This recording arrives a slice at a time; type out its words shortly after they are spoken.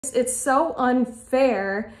It's so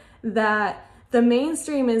unfair that the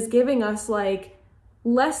mainstream is giving us like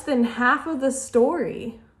less than half of the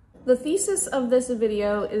story. The thesis of this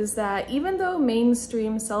video is that even though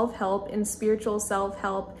mainstream self-help and spiritual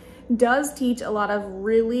self-help does teach a lot of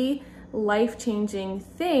really life-changing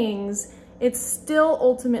things, it still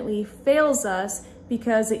ultimately fails us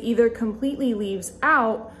because it either completely leaves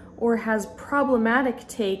out or has problematic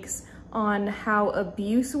takes on how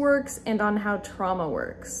abuse works and on how trauma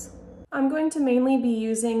works. I'm going to mainly be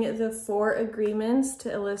using the 4 agreements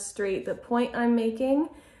to illustrate the point I'm making.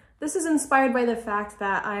 This is inspired by the fact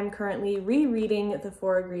that I'm currently rereading the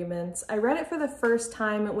 4 agreements. I read it for the first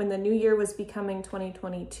time when the new year was becoming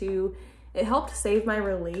 2022. It helped save my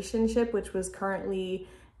relationship, which was currently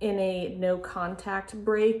in a no contact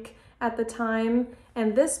break at the time.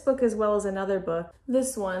 And this book, as well as another book,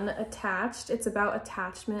 this one, Attached, it's about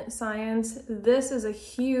attachment science. This is a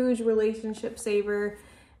huge relationship saver.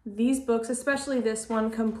 These books, especially this one,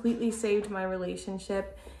 completely saved my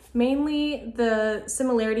relationship. Mainly the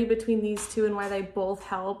similarity between these two and why they both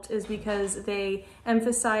helped is because they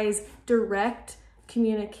emphasize direct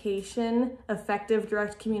communication, effective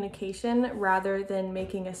direct communication, rather than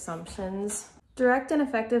making assumptions. Direct and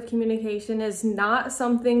effective communication is not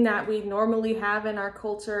something that we normally have in our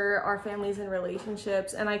culture, our families, and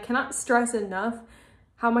relationships, and I cannot stress enough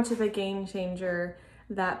how much of a game changer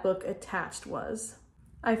that book Attached was.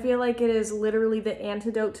 I feel like it is literally the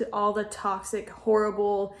antidote to all the toxic,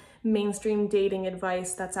 horrible mainstream dating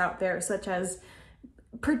advice that's out there, such as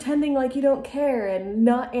pretending like you don't care and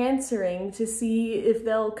not answering to see if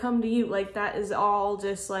they'll come to you. Like, that is all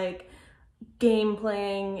just like game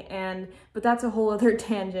playing, but that's a whole other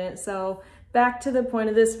tangent. So back to the point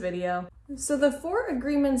of this video. So the 4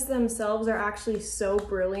 agreements themselves are actually so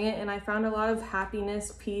brilliant, and I found a lot of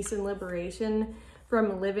happiness, peace, and liberation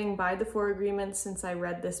from living by the 4 agreements since I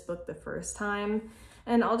read this book the first time.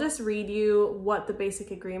 And I'll just read you what the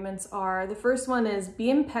basic agreements are. The first one is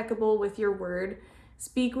be impeccable with your word,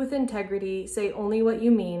 speak with integrity, say only what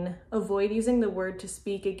you mean, avoid using the word to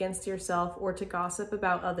speak against yourself or to gossip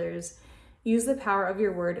about others. Use the power of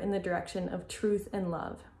your word in the direction of truth and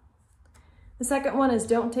love. The second one is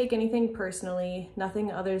don't take anything personally.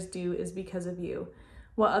 Nothing others do is because of you.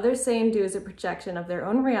 What others say and do is a projection of their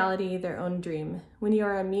own reality, their own dream. When you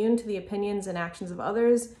are immune to the opinions and actions of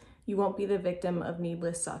others, you won't be the victim of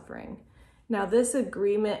needless suffering. Now, this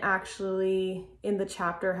agreement actually in the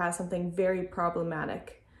chapter has something very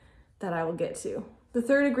problematic that I will get to. The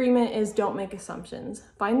third agreement is don't make assumptions.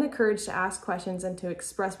 Find the courage to ask questions and to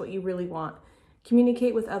express what you really want.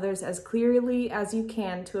 Communicate with others as clearly as you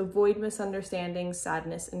can to avoid misunderstandings,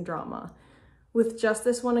 sadness, and drama. With just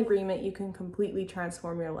this one agreement, you can completely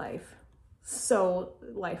transform your life. So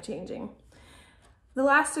life-changing. The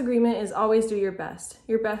last agreement is always do your best.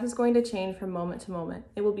 Your best is going to change from moment to moment.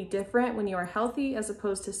 It will be different when you are healthy as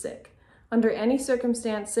opposed to sick. Under any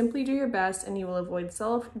circumstance, simply do your best and you will avoid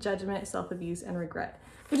self-judgment, self-abuse, and regret.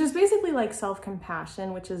 Which is basically like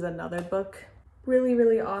self-compassion, which is another book. Really,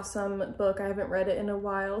 really awesome book. I haven't read it in a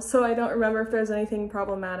while, so I don't remember if there's anything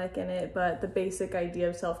problematic in it, but the basic idea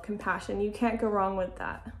of self-compassion, you can't go wrong with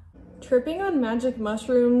that. Tripping on magic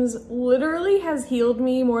mushrooms literally has healed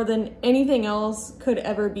me more than anything else could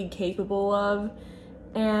ever be capable of.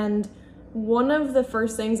 And one of the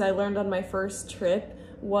first things I learned on my first trip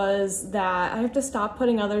was that I have to stop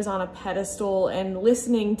putting others on a pedestal and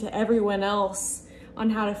listening to everyone else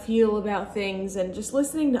on how to feel about things, and just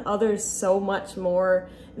listening to others so much more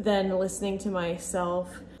than listening to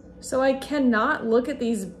myself. So I cannot look at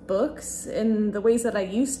these books in the ways that I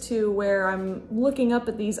used to, where I'm looking up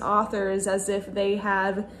at these authors as if they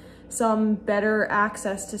have some better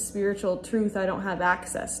access to spiritual truth I don't have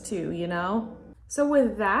access to, you know? So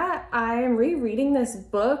with that, I am rereading this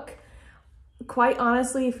book, quite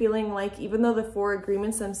honestly feeling like even though the 4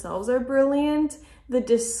 agreements themselves are brilliant, the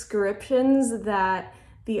descriptions that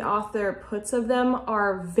the author puts of them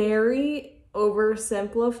are very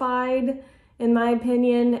oversimplified, in my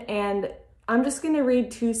opinion, and I'm just going to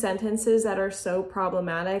read 2 sentences that are so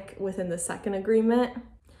problematic within the second agreement.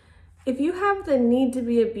 If you have the need to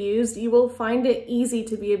be abused, you will find it easy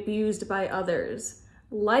to be abused by others.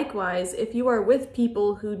 Likewise, if you are with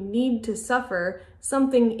people who need to suffer,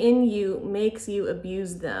 something in you makes you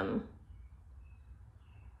abuse them.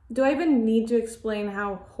 Do I even need to explain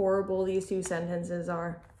how horrible these 2 sentences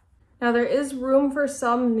are? Now, there is room for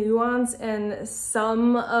some nuance, and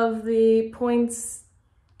some of the points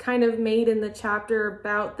kind of made in the chapter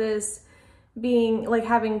about this being like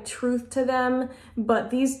having truth to them, but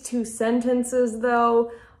these 2 sentences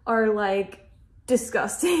though are like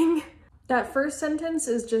disgusting. That first sentence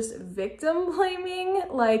is just victim blaming.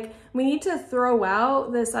 Like, we need to throw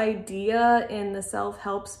out this idea in the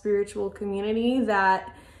self-help spiritual community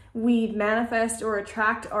that we manifest or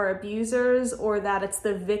attract our abusers, or that it's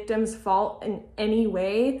the victim's fault in any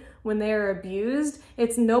way when they're abused.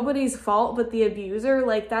 It's nobody's fault but the abuser.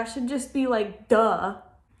 Like, that should just be like, duh.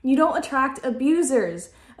 You don't attract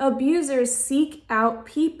abusers. Abusers seek out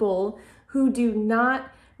people who do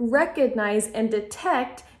not recognize and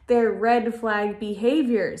detect their red flag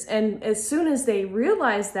behaviors. And as soon as they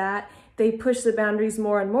realize that, they push the boundaries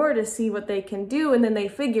more and more to see what they can do. And then they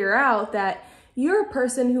figure out that you're a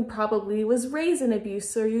person who probably was raised in abuse,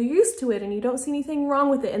 so you're used to it and you don't see anything wrong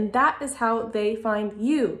with it. And that is how they find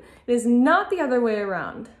you. It is not the other way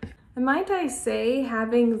around. And might I say,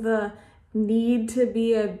 having the need to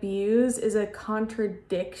be abused is a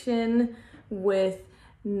contradiction with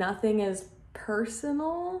nothing is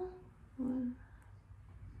personal.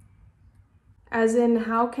 As in,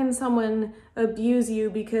 how can someone abuse you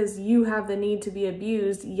because you have the need to be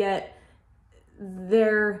abused, yet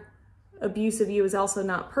their abuse of you is also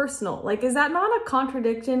not personal? Like, is that not a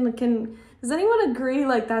contradiction? Does anyone agree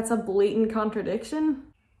like that's a blatant contradiction?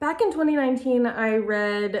 Back in 2019, I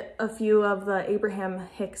read a few of the Abraham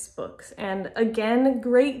Hicks books, and again,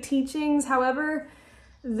 great teachings. However,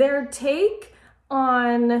 their take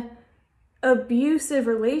on abusive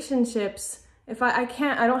relationships,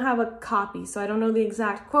 I don't have a copy, so I don't know the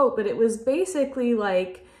exact quote, but it was basically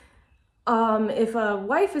like, if a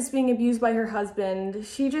wife is being abused by her husband,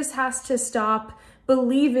 she just has to stop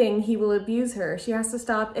believing he will abuse her. She has to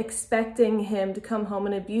stop expecting him to come home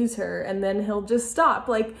and abuse her, and then he'll just stop.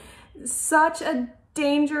 Like, such a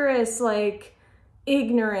dangerous, like,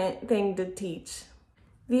 ignorant thing to teach.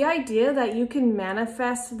 The idea that you can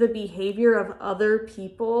manifest the behavior of other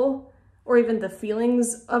people, or even the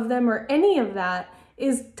feelings of them, or any of that,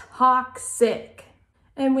 is toxic.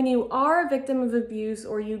 And when you are a victim of abuse,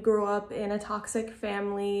 or you grow up in a toxic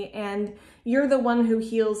family and you're the one who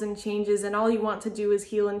heals and changes and all you want to do is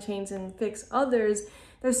heal and change and fix others,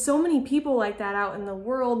 there's so many people like that out in the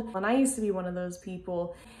world. And I used to be one of those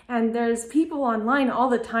people. And there's people online all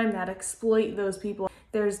the time that exploit those people.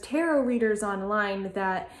 There's tarot readers online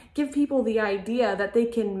that give people the idea that they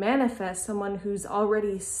can manifest someone who's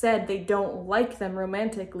already said they don't like them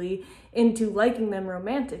romantically into liking them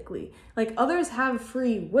romantically. Like, others have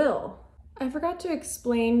free will. I forgot to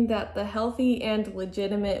explain that the healthy and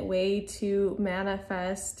legitimate way to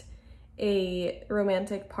manifest a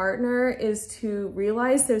romantic partner is to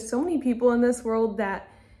realize there's so many people in this world that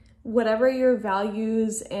whatever your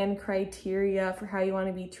values and criteria for how you want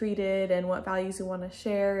to be treated and what values you want to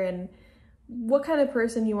share and what kind of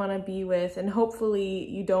person you want to be with, and hopefully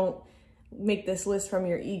you don't make this list from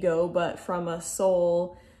your ego, but from a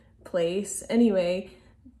soul place. Anyway,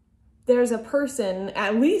 there's a person,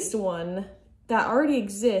 at least one, that already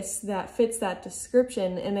exists that fits that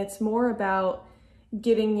description, and it's more about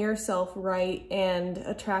getting yourself right and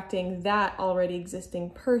attracting that already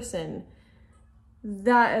existing person.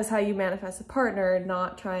 That is how you manifest a partner,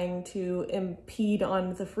 not trying to impede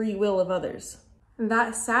on the free will of others.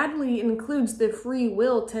 That sadly includes the free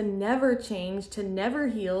will to never change, to never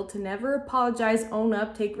heal, to never apologize, own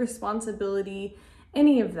up, take responsibility,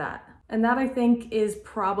 any of that. And that, I think, is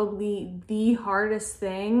probably the hardest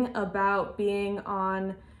thing about being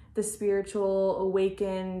on the spiritual,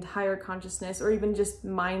 awakened, higher consciousness, or even just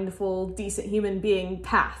mindful, decent human being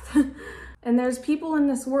path. And there's people in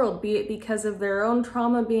this world, be it because of their own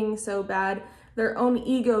trauma being so bad, their own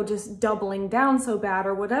ego just doubling down so bad,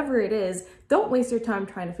 or whatever it is, don't waste your time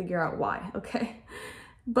trying to figure out why, okay?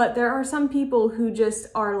 But there are some people who just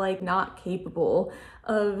are like not capable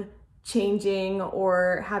of changing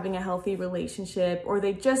or having a healthy relationship, or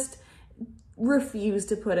they just refuse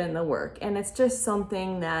to put in the work. And it's just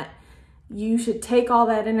something that you should take all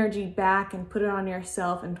that energy back and put it on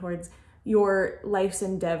yourself and towards your life's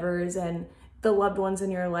endeavors and the loved ones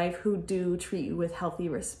in your life who do treat you with healthy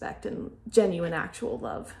respect and genuine actual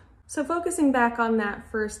love. So focusing back on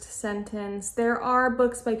that first sentence, there are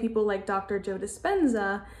books by people like Dr. Joe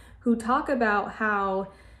Dispenza who talk about how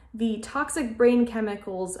the toxic brain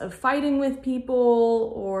chemicals of fighting with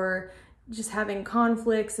people or just having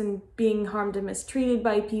conflicts and being harmed and mistreated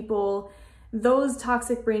by people, those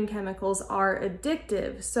toxic brain chemicals are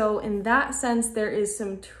addictive. So in that sense, there is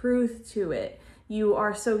some truth to it. You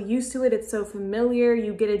are so used to it, it's so familiar,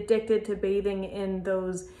 you get addicted to bathing in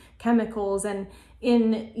those chemicals, and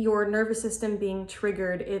in your nervous system being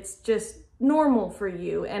triggered, it's just normal for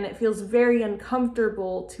you, and it feels very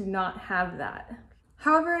uncomfortable to not have that.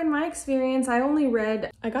 However, in my experience, I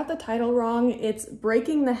got the title wrong. It's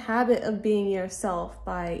Breaking the Habit of Being Yourself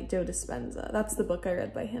by Joe Dispenza. That's the book I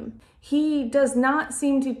read by him. He does not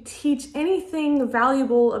seem to teach anything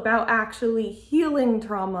valuable about actually healing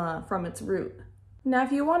trauma from its root. Now,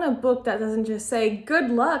 if you want a book that doesn't just say, good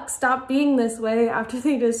luck, stop being this way, after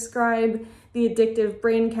they describe the addictive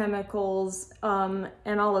brain chemicals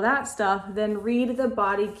and all of that stuff, then read The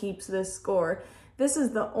Body Keeps the Score. This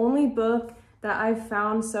is the only book that I've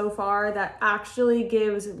found so far that actually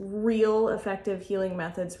gives real effective healing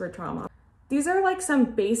methods for trauma. These are like some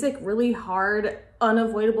basic, really hard,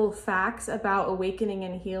 unavoidable facts about awakening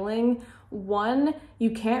and healing. One,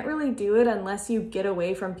 you can't really do it unless you get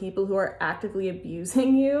away from people who are actively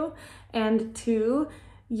abusing you. And two,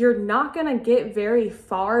 you're not gonna get very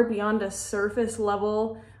far beyond a surface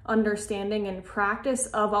level understanding and practice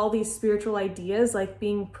of all these spiritual ideas, like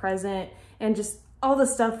being present and just all the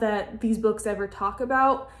stuff that these books ever talk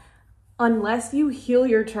about, unless you heal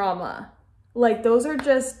your trauma. Like, those are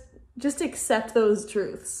just accept those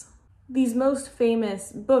truths. These most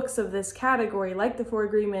famous books of this category, like The 4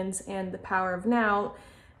 Agreements and The Power of Now,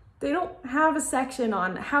 they don't have a section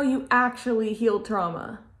on how you actually heal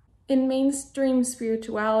trauma. In mainstream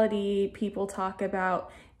spirituality, people talk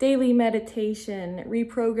about daily meditation,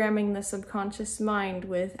 reprogramming the subconscious mind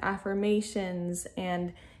with affirmations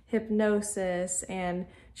and hypnosis, and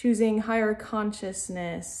choosing higher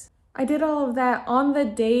consciousness. I did all of that on the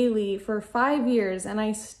daily for 5 years, and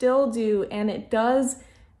I still do, and it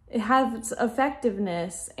has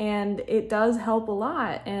effectiveness, and it does help a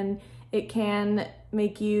lot, and it can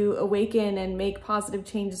make you awaken and make positive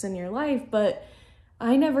changes in your life. But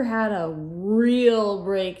I never had a real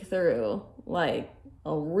breakthrough, like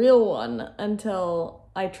a real one, until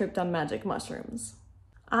I tripped on magic mushrooms.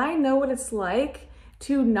 I know what it's like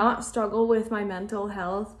to not struggle with my mental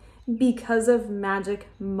health because of magic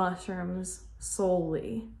mushrooms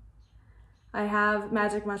solely. I have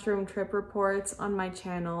magic mushroom trip reports on my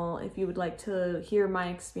channel if you would like to hear my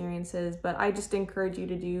experiences, but I just encourage you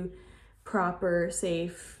to do proper,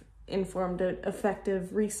 safe, informed,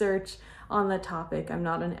 effective research on the topic. I'm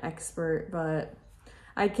not an expert, but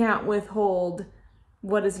I can't withhold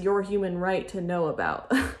what is your human right to know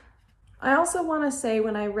about. I also want to say,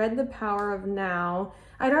 when I read The Power of Now,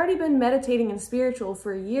 I'd already been meditating and spiritual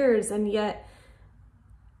for years, and yet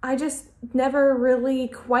I just never really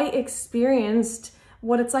quite experienced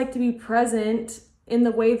what it's like to be present in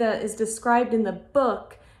the way that is described in the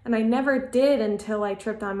book. And I never did until I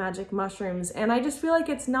tripped on magic mushrooms. And I just feel like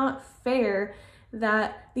it's not fair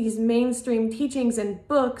that these mainstream teachings and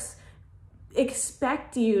books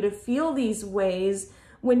expect you to feel these ways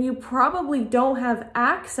when you probably don't have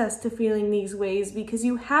access to feeling these ways because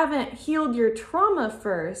you haven't healed your trauma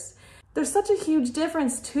first. There's such a huge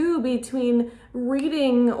difference too between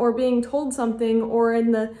reading or being told something, or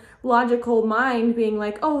in the logical mind being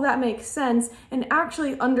like, oh, that makes sense, and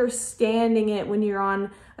actually understanding it when you're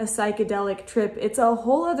on a psychedelic trip. It's a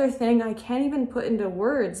whole other thing I can't even put into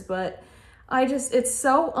words, but it's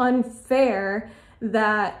so unfair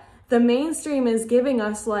that the mainstream is giving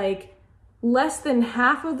us like less than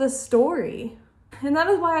half of the story. And that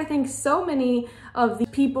is why I think so many of the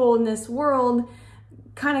people in this world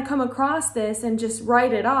kind of come across this and just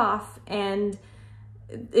write it off, and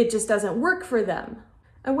it just doesn't work for them.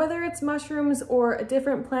 And whether it's mushrooms or a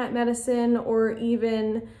different plant medicine, or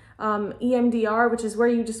even EMDR, which is where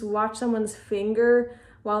you just watch someone's finger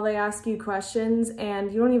while they ask you questions,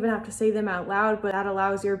 and you don't even have to say them out loud, but that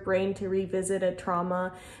allows your brain to revisit a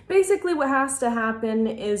trauma. Basically, what has to happen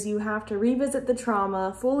is you have to revisit the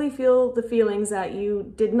trauma, fully feel the feelings that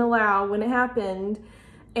you didn't allow when it happened,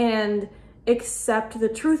 and accept the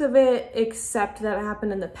truth of it, accept that it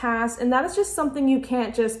happened in the past. And that is just something you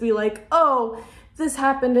can't just be like, oh, this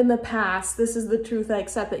happened in the past, this is the truth, I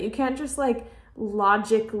accept that. You can't just like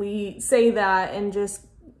logically say that and just,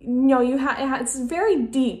 it's very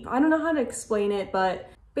deep. I don't know how to explain it, but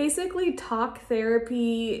basically talk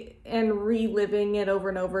therapy and reliving it over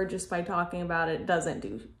and over just by talking about it doesn't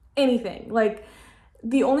do anything. Like,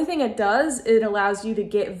 the only thing it does, it allows you to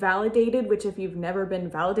get validated, which if you've never been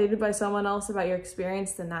validated by someone else about your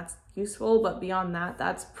experience, then that's useful. But beyond that,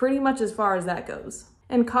 that's pretty much as far as that goes.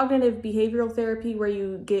 And cognitive behavioral therapy, where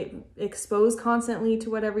you get exposed constantly to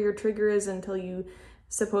whatever your trigger is until you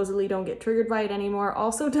supposedly don't get triggered by it anymore,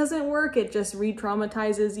 also doesn't work. It just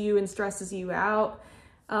re-traumatizes you and stresses you out.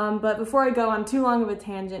 But before I go on too long of a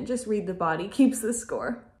tangent, just read The Body Keeps the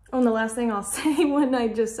Score. Oh, and the last thing I'll say, when I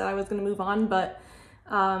just said I was going to move on, but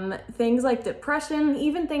things like depression,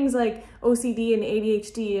 even things like OCD and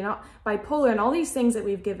ADHD and bipolar and all these things that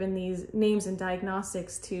we've given these names and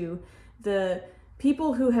diagnostics to, the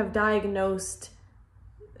people who have diagnosed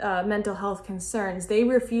mental health concerns, they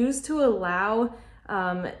refuse to allow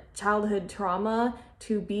childhood trauma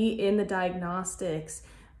to be in the diagnostics.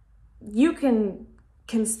 You can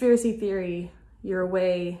conspiracy theory your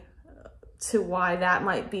way to why that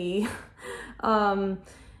might be.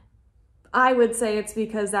 I would say it's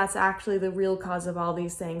because that's actually the real cause of all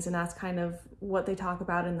these things, and that's kind of what they talk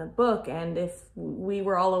about in the book. And if we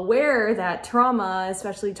were all aware that trauma,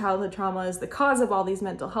 especially childhood trauma, is the cause of all these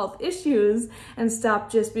mental health issues, and stop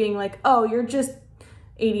just being like, oh, you're just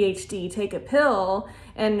ADHD, take a pill,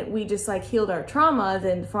 and we just like healed our trauma,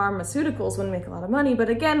 then pharmaceuticals wouldn't make a lot of money. But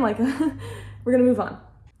again, like, we're gonna move on.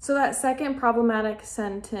 So that second problematic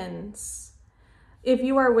sentence, if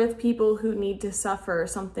you are with people who need to suffer,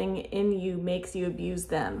 something in you makes you abuse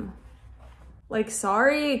them. Like,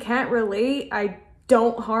 sorry, I can't relate. I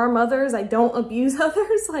don't harm others. I don't abuse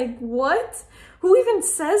others. Like, what? Who even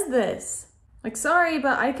says this? Like, sorry,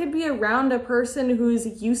 but I could be around a person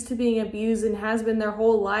who's used to being abused and has been their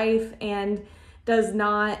whole life and does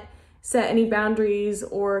not set any boundaries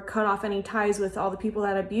or cut off any ties with all the people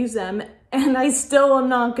that abuse them, and I still am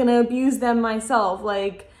not gonna abuse them myself.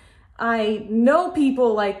 Like, I know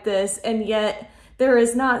people like this, and yet there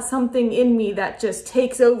is not something in me that just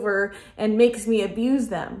takes over and makes me abuse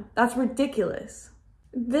them. That's ridiculous.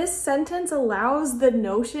 This sentence allows the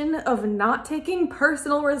notion of not taking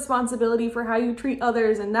personal responsibility for how you treat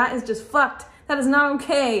others, and that is just fucked. That is not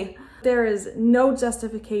okay. There is no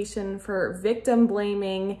justification for victim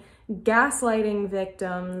blaming, gaslighting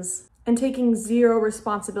victims, and taking zero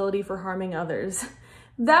responsibility for harming others.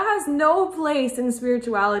 That has no place in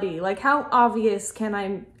spirituality. Like, how obvious can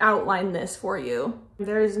I outline this for you?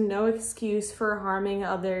 There is no excuse for harming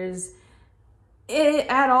others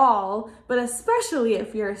at all, but especially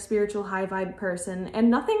if you're a spiritual high vibe person,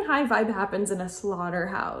 and nothing high vibe happens in a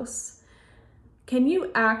slaughterhouse. Can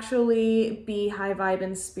you actually be high vibe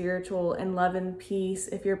and spiritual and love and peace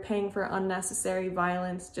if you're paying for unnecessary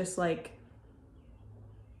violence? Just like,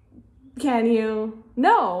 can you?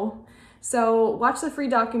 No. So watch the free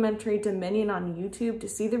documentary Dominion on YouTube to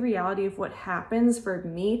see the reality of what happens for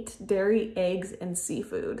meat, dairy, eggs, and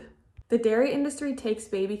seafood. The dairy industry takes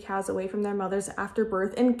baby cows away from their mothers after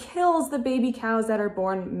birth and kills the baby cows that are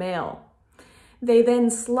born male. They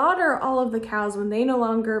then slaughter all of the cows when they no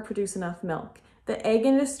longer produce enough milk. The egg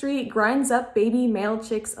industry grinds up baby male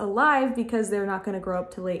chicks alive because they're not going to grow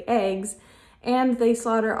up to lay eggs, and they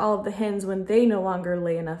slaughter all of the hens when they no longer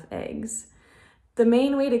lay enough eggs. The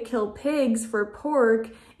main way to kill pigs for pork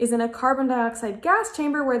is in a carbon dioxide gas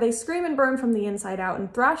chamber where they scream and burn from the inside out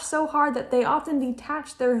and thrash so hard that they often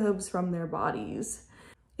detach their hooves from their bodies.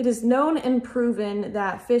 It is known and proven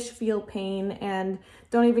that fish feel pain, and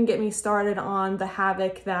don't even get me started on the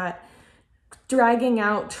havoc that dragging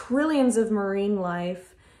out trillions of marine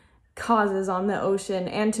life causes on the ocean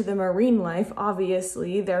and to the marine life.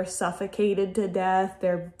 Obviously, they're suffocated to death,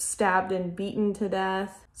 they're stabbed and beaten to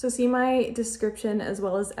death. So see my description as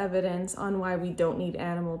well as evidence on why we don't need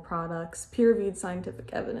animal products, peer-reviewed scientific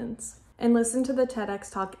evidence. And listen to the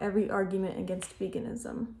TEDx talk, Every Argument Against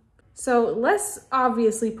Veganism. So less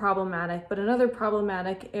obviously problematic, but another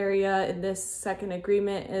problematic area in this second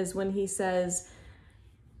agreement is when he says,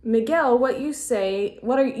 Miguel, what you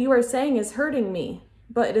are saying is hurting me.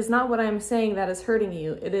 But it is not what I am saying that is hurting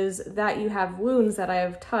you. It is that you have wounds that I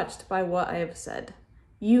have touched by what I have said.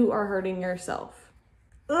 You are hurting yourself.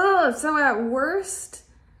 Ugh, so at worst,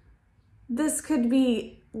 this could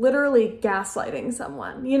be literally gaslighting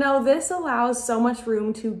someone. You know, this allows so much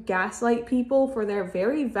room to gaslight people for their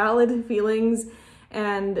very valid feelings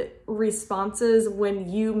and responses when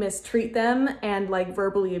you mistreat them and like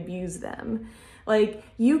verbally abuse them. Like,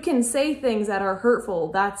 you can say things that are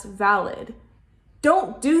hurtful, that's valid.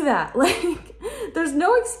 Don't do that. Like, there's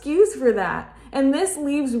no excuse for that. And this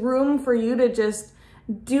leaves room for you to just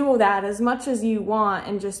do that as much as you want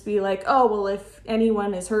and just be like, oh, well, if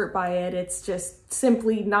anyone is hurt by it, it's just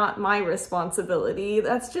simply not my responsibility.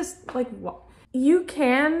 That's just like, what? You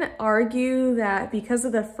can argue that because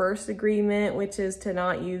of the first agreement, which is to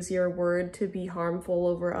not use your word to be harmful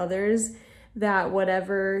over others, that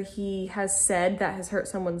whatever he has said that has hurt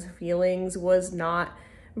someone's feelings was not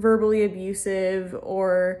verbally abusive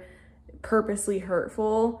or purposely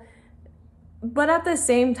hurtful. But at the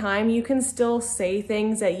same time, you can still say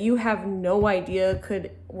things that you have no idea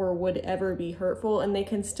could or would ever be hurtful, and they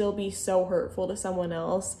can still be so hurtful to someone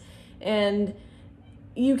else. And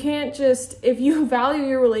you can't just, if you value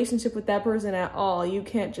your relationship with that person at all, you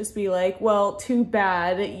can't just be like, well, too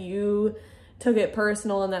bad, you took it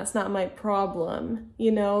personal and that's not my problem.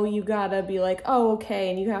 You know, you gotta be like, oh,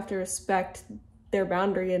 okay, and you have to respect their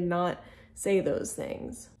boundary and not say those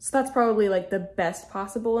things. So that's probably like the best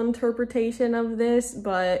possible interpretation of this,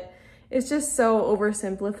 but it's just so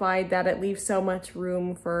oversimplified that it leaves so much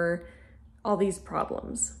room for all these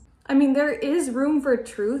problems. I mean, there is room for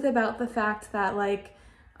truth about the fact that like,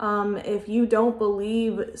 if you don't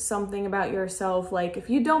believe something about yourself, like if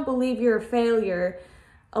you don't believe you're a failure,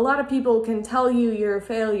 a lot of people can tell you you're a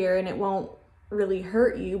failure and it won't really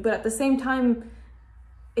hurt you, but at the same time,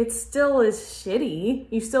 it still is shitty.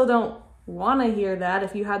 You still don't want to hear that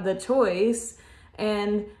if you had the choice.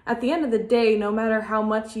 And at the end of the day, no matter how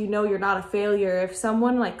much you know you're not a failure, if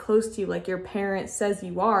someone like close to you, like your parents, says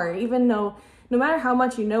you are, even though no matter how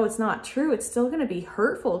much you know it's not true, it's still going to be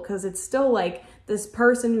hurtful, because it's still like this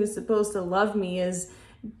person who's supposed to love me is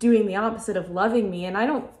doing the opposite of loving me. And I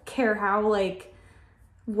don't care how like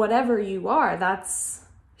whatever you are, that's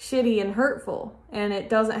shitty and hurtful, and it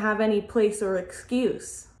doesn't have any place or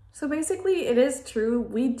excuse. So basically, it is true.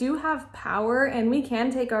 We do have power, and we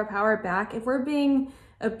can take our power back if we're being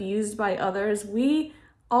abused by others. We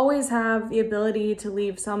always have the ability to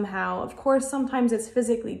leave somehow. Of course, sometimes it's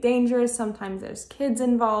physically dangerous. Sometimes there's kids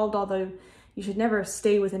involved, although you should never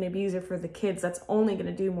stay with an abuser for the kids. That's only going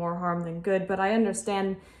to do more harm than good. But I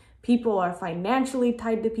understand people are financially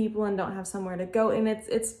tied to people and don't have somewhere to go. And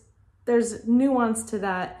there's nuance to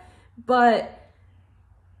that, but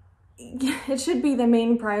it should be the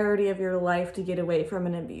main priority of your life to get away from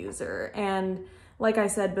an abuser. And like I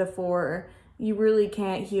said before, you really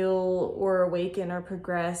can't heal or awaken or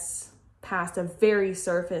progress past a very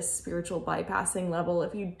surface spiritual bypassing level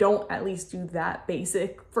if you don't at least do that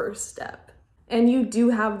basic first step. And you do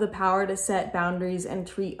have the power to set boundaries and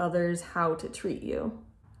treat others how to treat you.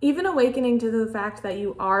 Even awakening to the fact that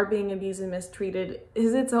you are being abused and mistreated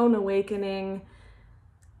is its own awakening,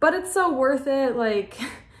 but it's so worth it. Like,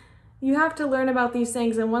 you have to learn about these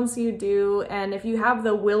things, and once you do, and if you have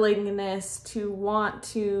the willingness to want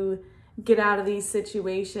to get out of these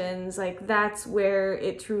situations, like that's where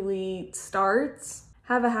it truly starts.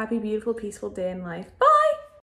 Have a happy, beautiful, peaceful day in life. Bye!